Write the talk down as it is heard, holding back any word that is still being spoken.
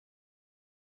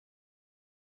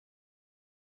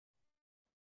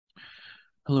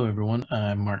Hello, everyone.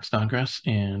 I'm Mark Snodgrass,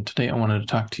 and today I wanted to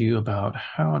talk to you about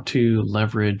how to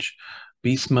leverage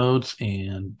beast modes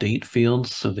and date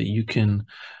fields so that you can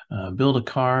build a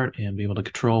card and be able to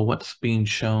control what's being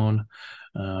shown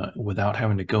without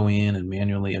having to go in and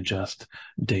manually adjust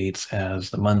dates as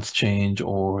the months change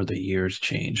or the years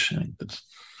change. I think that's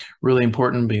really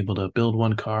important, be able to build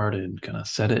one card and kind of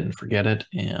set it and forget it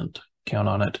and count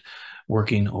on it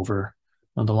working over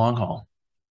on the long haul.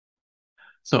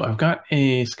 So I've got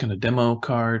a kind of demo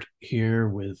card here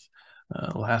with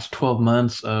last 12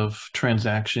 months of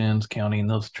transactions, counting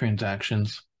those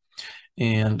transactions.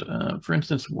 And for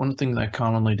instance, one thing that I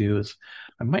commonly do is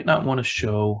I might not want to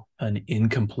show an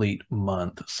incomplete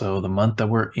month. So the month that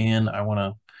we're in, I want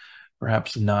to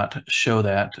perhaps not show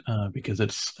that because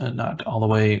it's not all the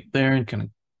way there and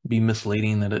can be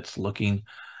misleading that it's looking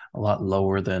a lot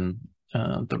lower than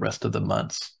the rest of the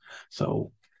months.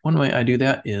 So one way I do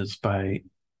that is by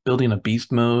building a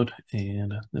beast mode,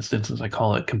 and in this instance I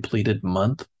call it completed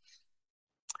month,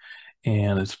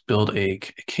 and it's build a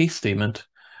case statement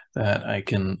that I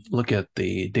can look at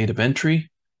the date of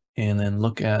entry and then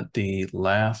look at the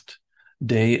last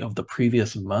day of the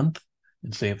previous month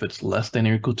and say if it's less than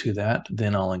or equal to that,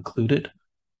 then I'll include it,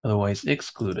 otherwise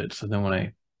exclude it. So then when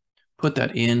I put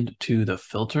that into the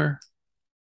filter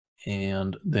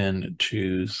and then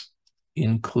choose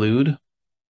include,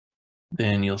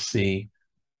 then you'll see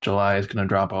July is going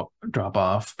to drop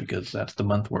off because that's the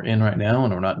month we're in right now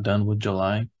and we're not done with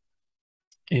July.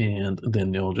 And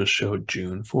then it'll just show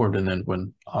June forward. And then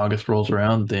when August rolls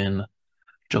around, then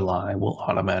July will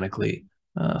automatically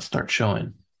start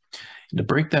showing. And to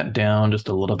break that down just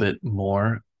a little bit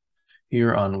more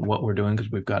here on what we're doing,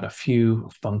 because we've got a few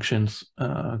functions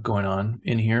going on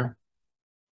in here,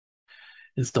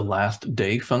 is the last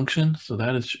day function. So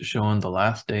that is showing the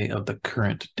last day of the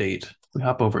current date. If we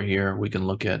hop over here, we can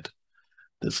look at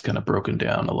this kind of broken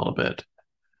down a little bit.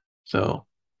 So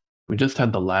we just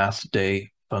had the last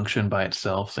day function by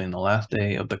itself saying the last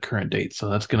day of the current date. So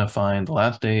that's going to find the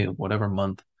last day of whatever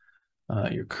month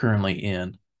you're currently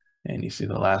in. And you see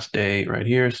the last day right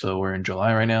here. So we're in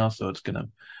July right now. So it's going to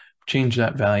change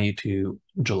that value to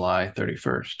July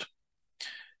 31st.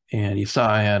 And you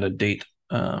saw I had a date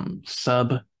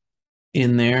sub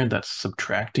in there that's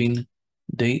subtracting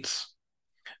dates.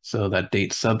 So that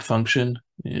date sub function,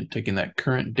 taking that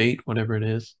current date, whatever it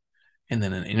is, and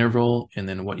then an interval, and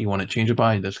then what you want to change it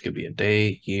by. This could be a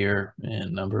day, year,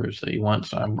 and numbers that you want.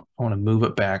 So I want to move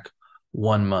it back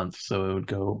 1 month. So it would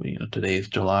go, today is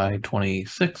July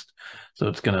 26th. So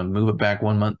it's going to move it back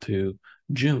 1 month to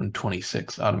June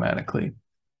 26th automatically.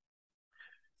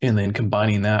 And then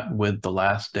combining that with the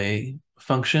last day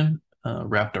function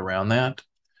wrapped around that.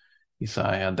 You saw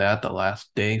I had that, the last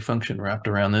day function wrapped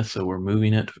around this. So we're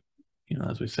moving it,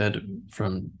 as we said,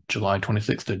 from July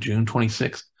 26th to June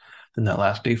 26th. Then that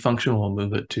last day function will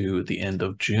move it to the end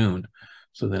of June.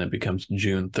 So then it becomes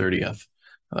June 30th.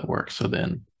 That works. So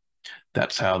then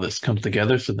that's how this comes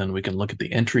together. So then we can look at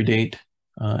the entry date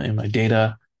in my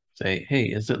data, say, hey,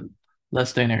 is it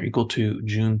less than or equal to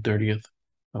June 30th?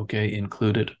 Okay,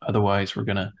 include it. Otherwise, we're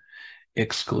going to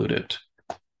exclude it.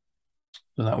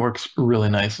 So that works really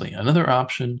nicely. Another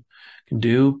option can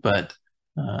do, but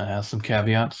has some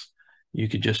caveats. You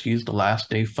could just use the last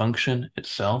day function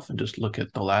itself and just look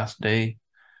at the last day,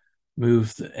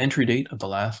 move the entry date of the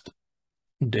last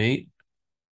date,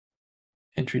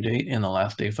 entry date and the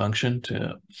last day function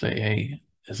to say, hey,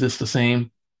 is this the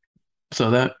same?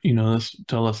 So that, this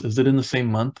tell us, is it in the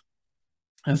same month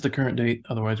as the current date?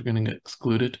 Otherwise, we're going to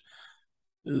exclude it.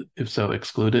 If so,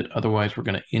 exclude it. Otherwise, we're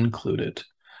going to include it.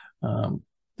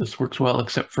 This works well,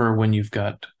 except for when you've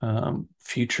got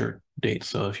future dates.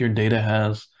 So if your data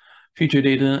has future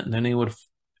data, then it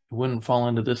wouldn't fall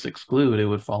into this exclude, it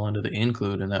would fall into the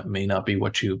include, and that may not be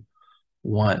what you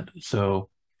want. So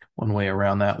one way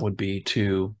around that would be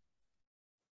to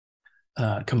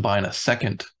combine a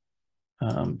second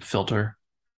filter,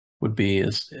 would be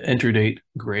is entry date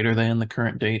greater than the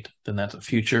current date, then that's a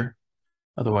future.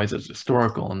 Otherwise, it's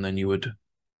historical, and then you would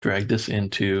drag this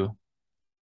into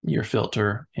your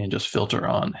filter and just filter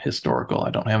on historical.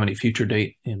 I don't have any future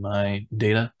date in my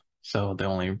data, so the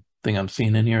only thing I'm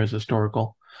seeing in here is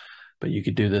historical, but you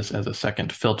could do this as a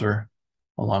second filter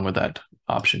along with that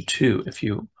option 2 if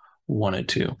you wanted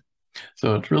to.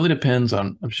 So it really depends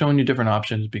on, I'm showing you different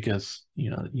options because you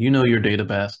know your data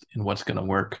best and what's going to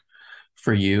work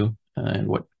for you and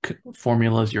what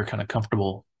formulas you're kind of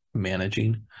comfortable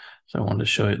managing. So I wanted to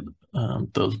show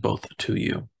those both to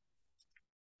you.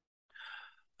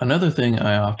 Another thing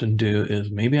I often do is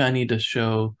maybe I need to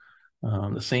show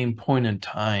the same point in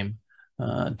time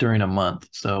during a month.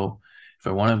 So if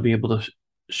I want to be able to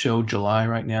show July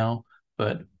right now,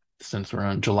 but since we're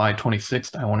on July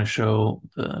 26th, I want to show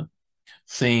the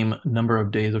same number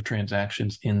of days of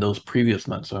transactions in those previous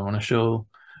months. So I want to show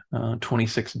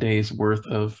 26 days worth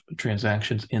of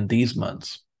transactions in these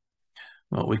months.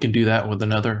 Well, we can do that with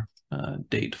another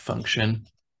date function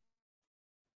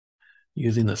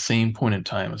using the same point in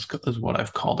time as what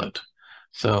I've called it.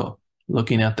 So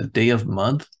looking at the day of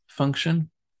month function,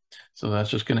 so that's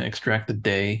just going to extract the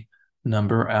day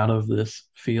number out of this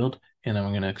field, and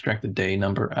I'm going to extract the day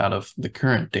number out of the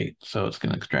current date. So it's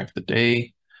going to extract the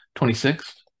day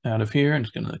 26th out of here, and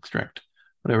it's going to extract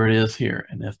whatever it is here.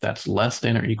 And if that's less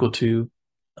than or equal to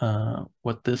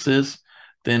what this is,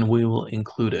 then we will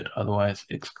include it, otherwise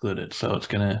exclude it. So it's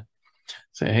going to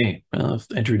say, hey, if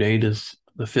the entry date is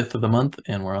the 5th of the month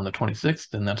and we're on the 26th,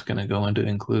 then that's going to go into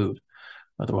include.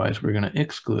 Otherwise, we're going to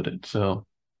exclude it. So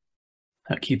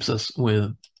that keeps us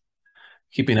with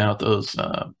keeping out those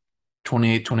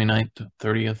 28th, 29th,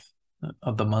 30th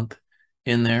of the month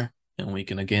in there. And we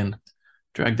can, again,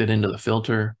 drag that into the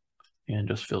filter and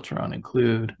just filter on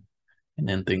include. And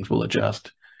then things will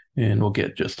adjust and we'll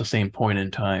get just the same point in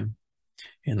time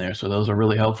in there. So those are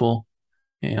really helpful.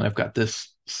 And I've got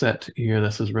this set here.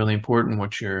 This is really important,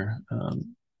 what your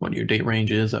date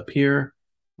range is up here,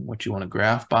 what you want to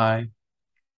graph by.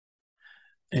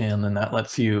 And then that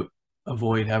lets you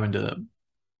avoid having to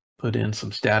put in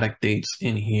some static dates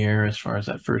in here as far as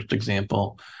that first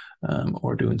example,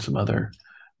 or doing some other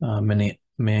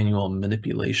manual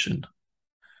manipulation.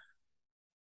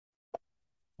 I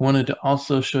wanted to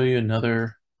also show you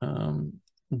another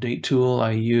date tool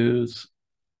I use.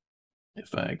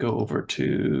 If I go over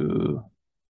to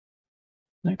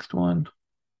next one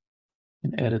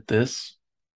and edit this.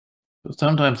 So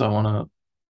sometimes I want to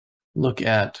look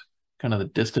at kind of the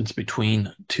distance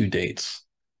between two dates.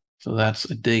 So that's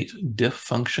a date diff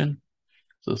function.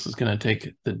 So this is going to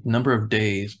take the number of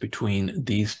days between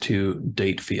these two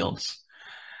date fields.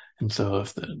 And so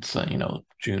if it's,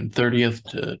 June 30th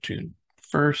to June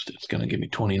 1st, it's going to give me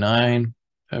 29,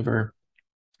 whatever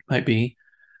it might be.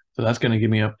 So that's going to give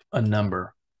me a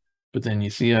number. But then you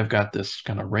see I've got this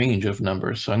kind of range of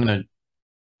numbers. So I'm going to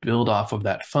build off of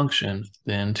that function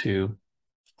then to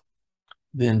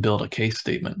build a case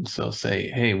statement. So say,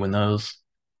 hey, when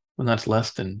that's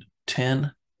less than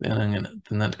 10, then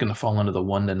that's going to fall into the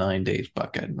 1 to 9 days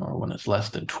bucket. Or when it's less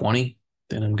than 20,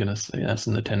 then I'm going to say that's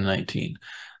in the 10 to 19.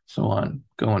 So on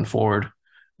going forward.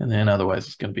 And then otherwise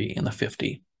it's going to be in the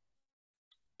 50.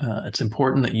 It's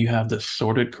important that you have this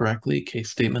sorted correctly.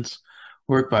 Case statements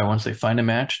work by once they find a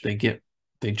match,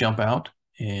 they jump out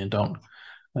and don't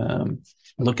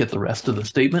look at the rest of the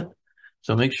statement.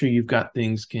 So make sure you've got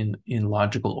things in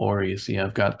logical order. You see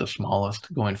I've got the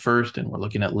smallest going first and we're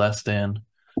looking at less than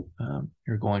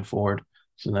here going forward.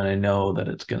 So then I know that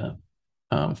it's going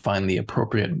to find the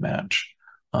appropriate match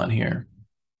on here.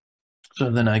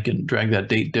 So then I can drag that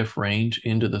date diff range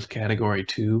into this category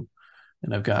 2.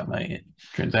 And I've got my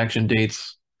transaction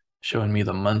dates showing me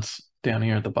the months down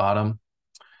here at the bottom.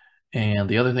 And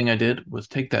the other thing I did was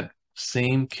take that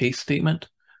same case statement,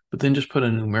 but then just put a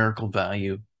numerical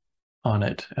value on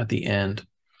it at the end.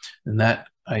 And that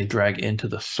I drag into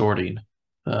the sorting.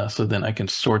 So then I can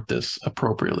sort this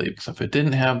appropriately. Because if it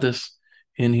didn't have this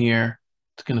in here,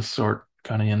 it's going to sort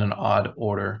kind of in an odd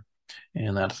order.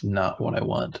 And that's not what I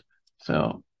want.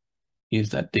 So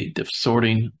use that date diff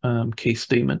sorting case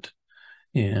statement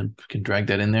and can drag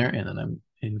that in there, and then I'm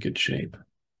in good shape.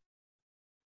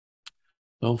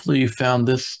 So hopefully you found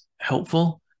this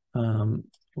helpful.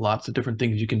 Lots of different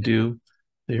things you can do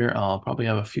there. I'll probably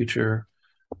have a future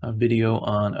video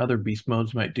on other beast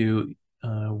modes might do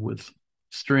with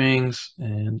strings,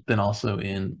 and then also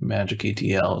in Magic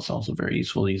ATL. It's also very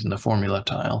useful using the formula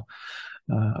tile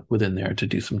within there to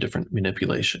do some different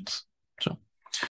manipulations. So